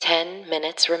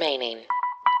minutes remaining.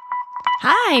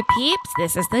 Hi, peeps.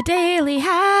 This is the Daily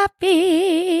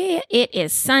Happy. It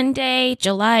is Sunday,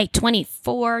 July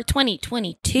 24,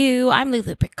 2022. I'm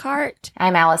Lulu Picard.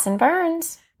 I'm Allison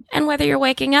Burns. And whether you're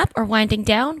waking up or winding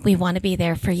down, we want to be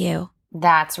there for you.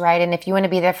 That's right. And if you want to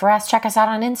be there for us, check us out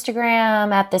on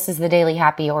Instagram at This Is The Daily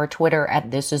Happy or Twitter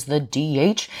at This Is The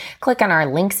DH. Click on our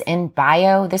links in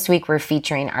bio. This week, we're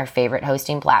featuring our favorite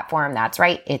hosting platform. That's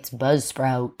right. It's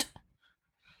Buzzsprout.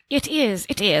 It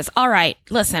is. All right.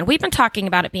 Listen, we've been talking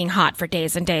about it being hot for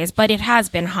days and days, but it has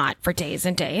been hot for days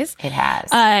and days. It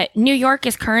has. New York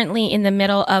is currently in the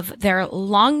middle of their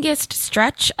longest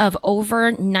stretch of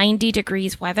over 90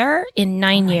 degrees weather in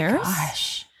 9 years.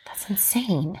 Gosh, that's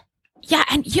insane. Yeah.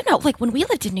 And like when we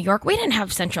lived in New York, we didn't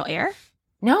have central air.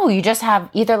 No, you just have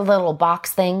either the little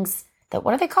box things.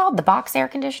 What are they called? The box air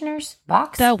conditioners?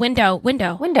 The window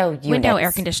units.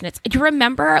 air conditioners. Do you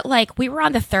remember, we were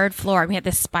on the third floor and we had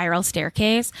this spiral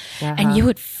staircase and you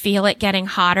would feel it getting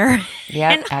hotter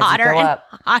and hotter and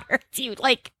hotter. You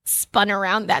spun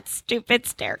around that stupid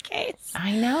staircase.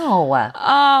 I know.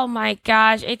 Oh my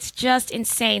gosh. It's just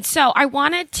insane. So I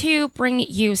wanted to bring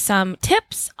you some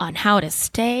tips on how to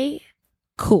stay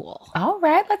cool. All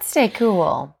right. Let's stay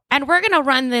cool. And we're going to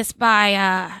run this by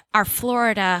our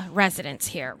Florida residents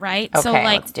here, right? Okay, so,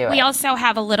 let's do it. We also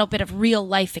have a little bit of real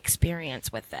life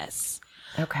experience with this.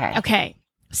 Okay.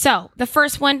 So, the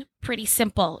first one, pretty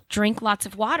simple. Drink lots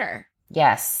of water.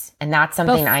 Yes. And that's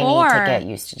something I need to get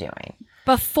used to doing.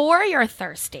 Before you're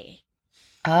thirsty.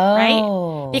 Oh.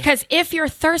 Right? Because if you're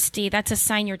thirsty, that's a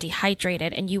sign you're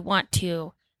dehydrated and you want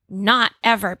to not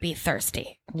ever be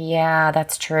thirsty. Yeah,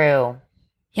 that's true.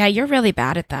 Yeah, you're really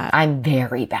bad at that. I'm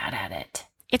very bad at it.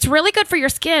 It's really good for your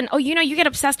skin. Oh, you get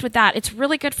obsessed with that. It's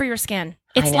really good for your skin.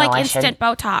 It's like instant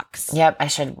Botox. Yep,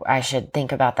 I should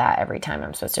think about that every time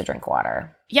I'm supposed to drink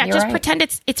water. Yeah, just pretend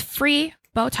it's free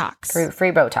Botox.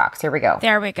 Free Botox. Here we go.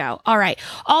 There we go. All right.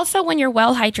 Also, when you're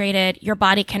well hydrated, your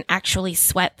body can actually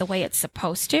sweat the way it's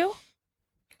supposed to.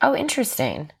 Oh,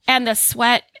 interesting. And the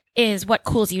sweat is what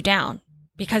cools you down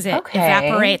because it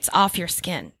evaporates off your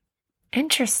skin.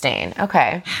 Interesting.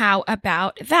 Okay. How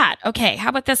about that? Okay. How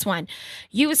about this one?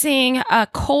 Using a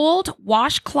cold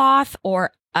washcloth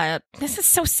or this is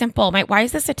so simple. Why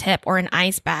is this a tip? Or an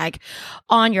ice bag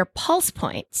on your pulse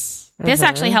points. This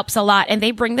actually helps a lot. And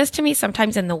they bring this to me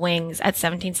sometimes in the wings at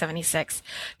 1776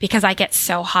 because I get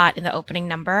so hot in the opening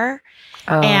number.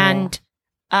 Oh. And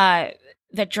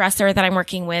the dresser that I'm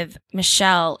working with,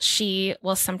 Michelle, she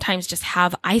will sometimes just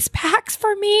have ice packs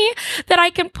for me that I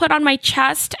can put on my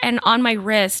chest and on my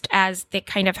wrist as they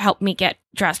kind of help me get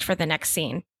dressed for the next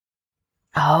scene.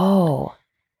 Oh.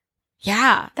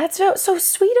 Yeah. That's so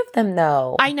sweet of them,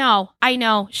 though. I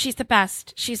know. She's the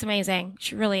best. She's amazing.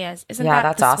 She really is. Isn't that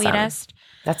that's the awesome. Sweetest?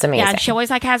 That's amazing. Yeah, and she always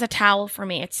has a towel for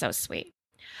me. It's so sweet.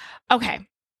 Okay.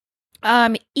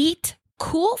 Eat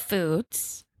cool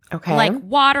foods. Okay. Like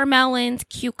watermelons,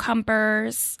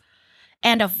 cucumbers,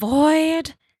 and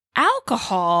avoid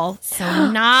alcohol. So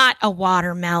not a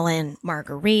watermelon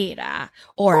margarita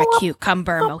or a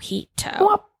cucumber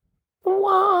mojito.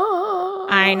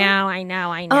 I know.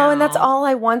 Oh, and that's all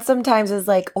I want sometimes is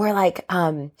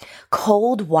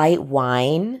cold white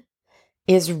wine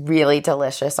is really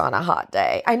delicious on a hot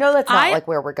day. I know that's not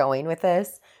where we're going with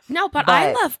this. No, but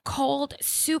I love cold,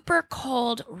 super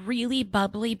cold, really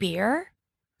bubbly beer.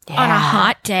 Yeah. On a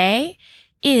hot day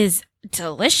is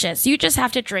delicious. You just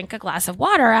have to drink a glass of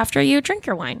water after you drink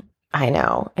your wine. I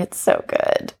know. It's so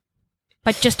good.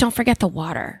 But just don't forget the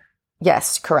water.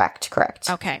 Yes, correct.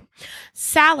 Okay.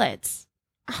 Salads.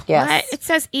 Yes. What? It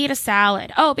says eat a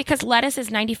salad. Oh, because lettuce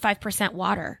is 95%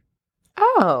 water.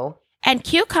 Oh. And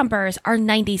cucumbers are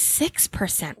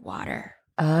 96% water.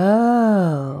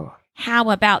 Oh.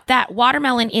 How about that?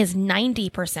 Watermelon is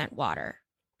 90% water.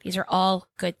 These are all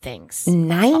good things.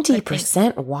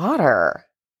 90% water.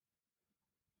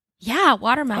 Yeah,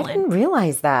 watermelon. I didn't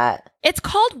realize that. It's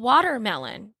called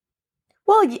watermelon.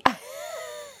 Well, yeah,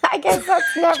 I guess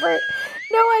that's never...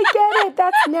 No, I get it.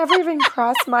 That's never even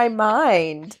crossed my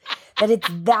mind that it's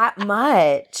that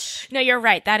much. No, you're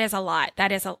right. That is a lot.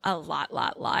 That is a lot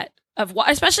of water,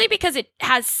 especially because it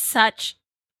has such...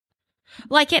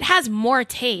 it has more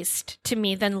taste to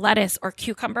me than lettuce or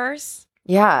cucumbers.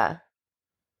 Yeah.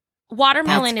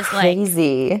 Watermelon That's is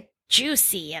crazy.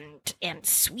 Juicy and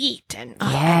sweet. And yeah.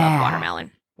 I love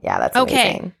watermelon. Yeah, that's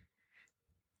amazing.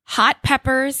 Hot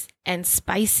peppers and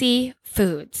spicy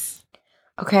foods.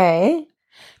 Okay.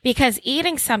 Because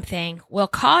eating something will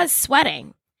cause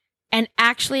sweating and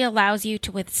actually allows you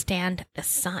to withstand the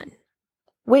sun.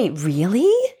 Wait,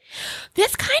 really?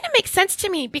 This kind of makes sense to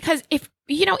me because if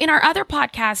in our other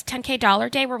podcast, 10K Dollar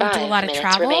Day, where we do a lot of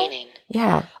travel,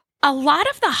 Yeah. a lot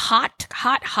of the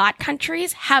hot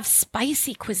countries have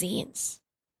spicy cuisines.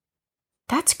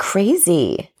 That's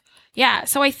crazy. Yeah.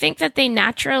 So I think that they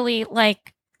naturally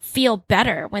like feel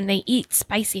better when they eat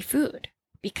spicy food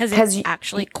because it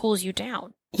actually cools you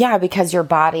down. Yeah, because your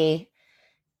body,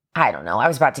 I don't know. I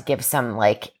was about to give some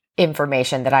like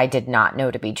information that I did not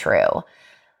know to be true.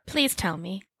 Please tell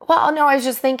me. Well, no, I was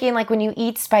just thinking like when you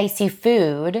eat spicy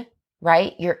food,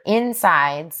 right? Your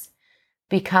insides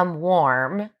become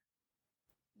warm.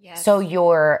 Yes. So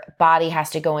your body has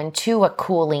to go into a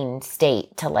cooling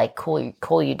state to like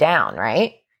cool you down,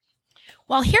 right?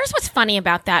 Well, here's what's funny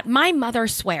about that. My mother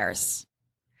swears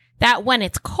that when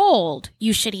it's cold,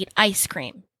 you should eat ice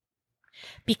cream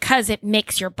because it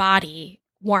makes your body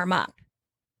warm up.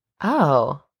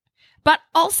 Oh. But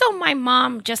also my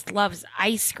mom just loves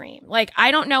ice cream. Like, I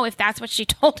don't know if that's what she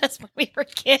told us when we were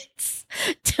kids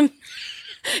to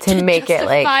make it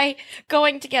like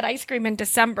going to get ice cream in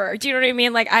December. Do you know what I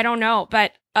mean? Like, I don't know,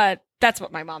 but that's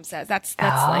what my mom says. That's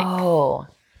like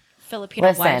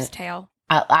Filipino wives' tale.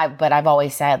 But I've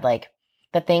always said like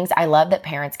the things I love that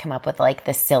parents come up with like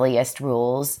the silliest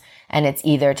rules, and it's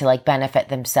either to like benefit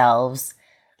themselves,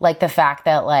 like the fact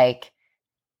that like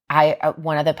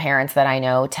one of the parents that I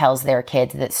know tells their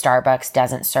kids that Starbucks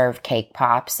doesn't serve cake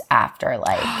pops after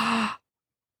like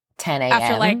 10 a.m.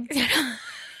 After like.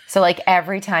 So like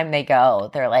every time they go,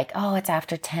 they're like, oh, it's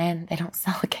after 10. They don't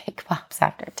sell cake pops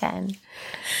after 10.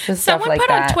 Just Someone like put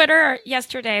that. on Twitter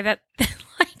yesterday that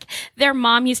like their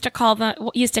mom used to tell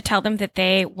them that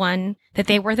they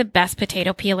were the best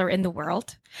potato peeler in the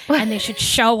world and they should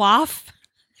show off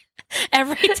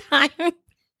every time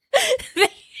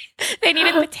they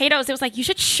needed potatoes. It was like, you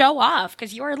should show off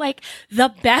because you are like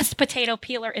the best potato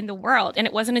peeler in the world. And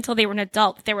it wasn't until they were an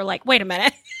adult that they were like, wait a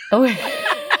minute. Oh.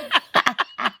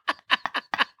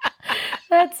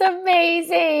 That's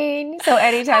amazing. So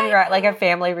anytime you're at like a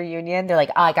family reunion, they're like,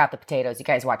 oh, I got the potatoes. You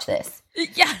guys watch this.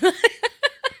 Yeah.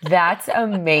 That's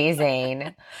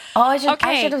amazing. Oh, I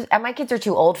should have, my kids are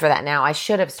too old for that now. I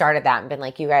should have started that and been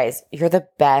like, you guys, you're the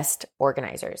best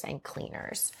organizers and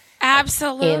cleaners.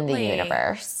 Absolutely. In the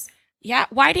universe. Yeah.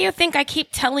 Why do you think I keep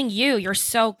telling you you're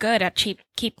so good at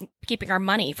keeping our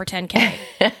money for 10K?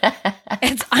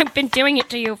 I've been doing it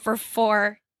to you for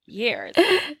 4 years.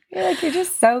 You're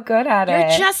just so good at it.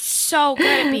 You're just so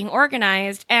good at being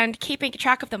organized and keeping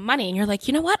track of the money. And you're like,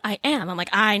 you know what? I am. I'm like,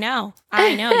 I know.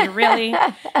 You really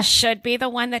should be the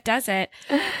one that does it.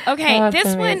 Okay. Oh,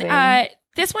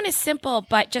 this one is simple,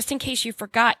 but just in case you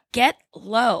forgot, get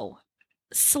low.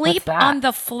 Sleep on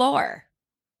the floor.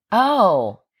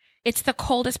 Oh. It's the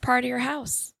coldest part of your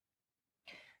house.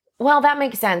 Well, that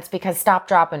makes sense because stop,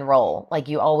 drop, and roll. Like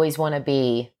you always want to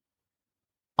be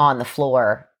on the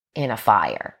floor in a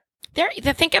fire.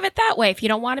 Think of it that way. If you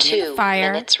don't want to be in a fire,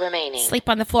 2 minutes remaining. Sleep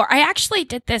on the floor. I actually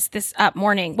did this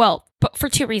morning. Well, but for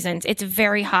 2 reasons. It's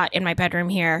very hot in my bedroom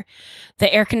here.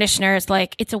 The air conditioner is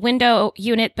like, it's a window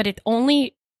unit, but it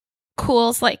only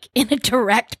cools like in a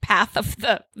direct path of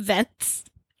the vents.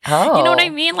 Oh. You know what I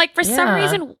mean? Like for some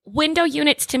reason, window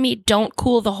units to me don't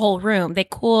cool the whole room. They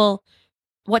cool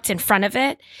what's in front of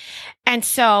it. And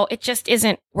so it just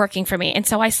isn't working for me. And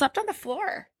so I slept on the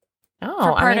floor.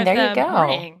 Oh, I mean, there you go.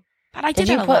 Morning. But I did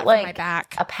you it a put lot like for my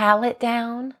back. a pallet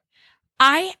down?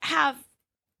 I have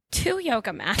 2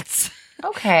 yoga mats.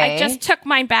 Okay. I just took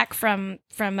mine back from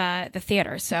the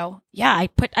theater. So yeah,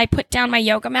 I put down my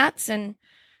yoga mats and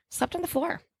slept on the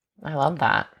floor. I love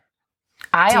that.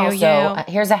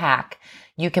 Here's a hack.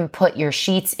 You can put your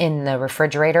sheets in the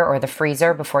refrigerator or the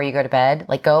freezer before you go to bed.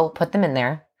 Like go put them in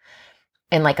there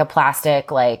in like a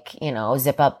plastic, like,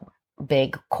 zip up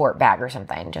big quart bag or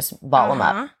something. Just ball them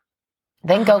up.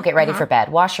 Then go get ready for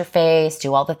bed. Wash your face,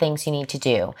 do all the things you need to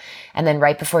do. And then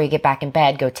right before you get back in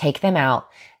bed, go take them out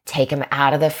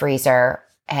of the freezer,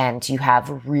 and you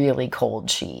have really cold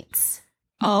sheets.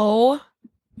 Oh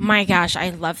my gosh,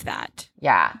 I love that.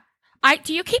 Yeah.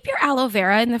 Do you keep your aloe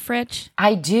vera in the fridge?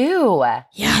 I do.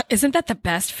 Yeah. Isn't that the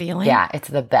best feeling? Yeah, it's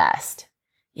the best.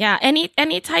 Yeah.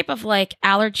 Any type of like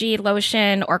allergy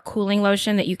lotion or cooling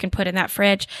lotion that you can put in that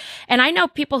fridge. And I know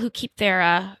people who keep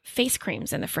their face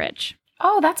creams in the fridge.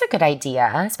 Oh, that's a good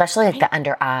idea, especially like the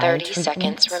under eye 30 treatment.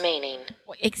 seconds remaining.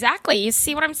 Exactly. You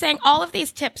see what I'm saying? All of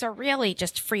these tips are really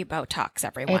just free Botox,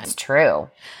 everyone. It's true.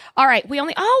 All right. We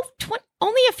only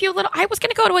a few little. I was going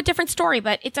to go to a different story,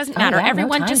 but it doesn't matter. Yeah,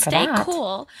 Everyone, no just stay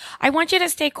cool. I want you to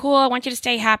stay cool. I want you to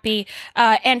stay happy.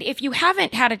 And if you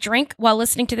haven't had a drink while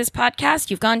listening to this podcast,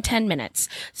 you've gone 10 minutes.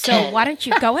 So 10, why don't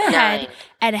you go ahead 9,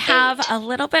 and have 8, a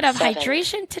little bit of 7,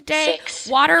 hydration today? 6,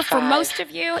 Water for 5, most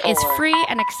of you is 4, free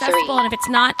and accessible. 3, And if it's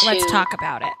not, let's 2, talk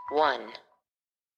about it. 1.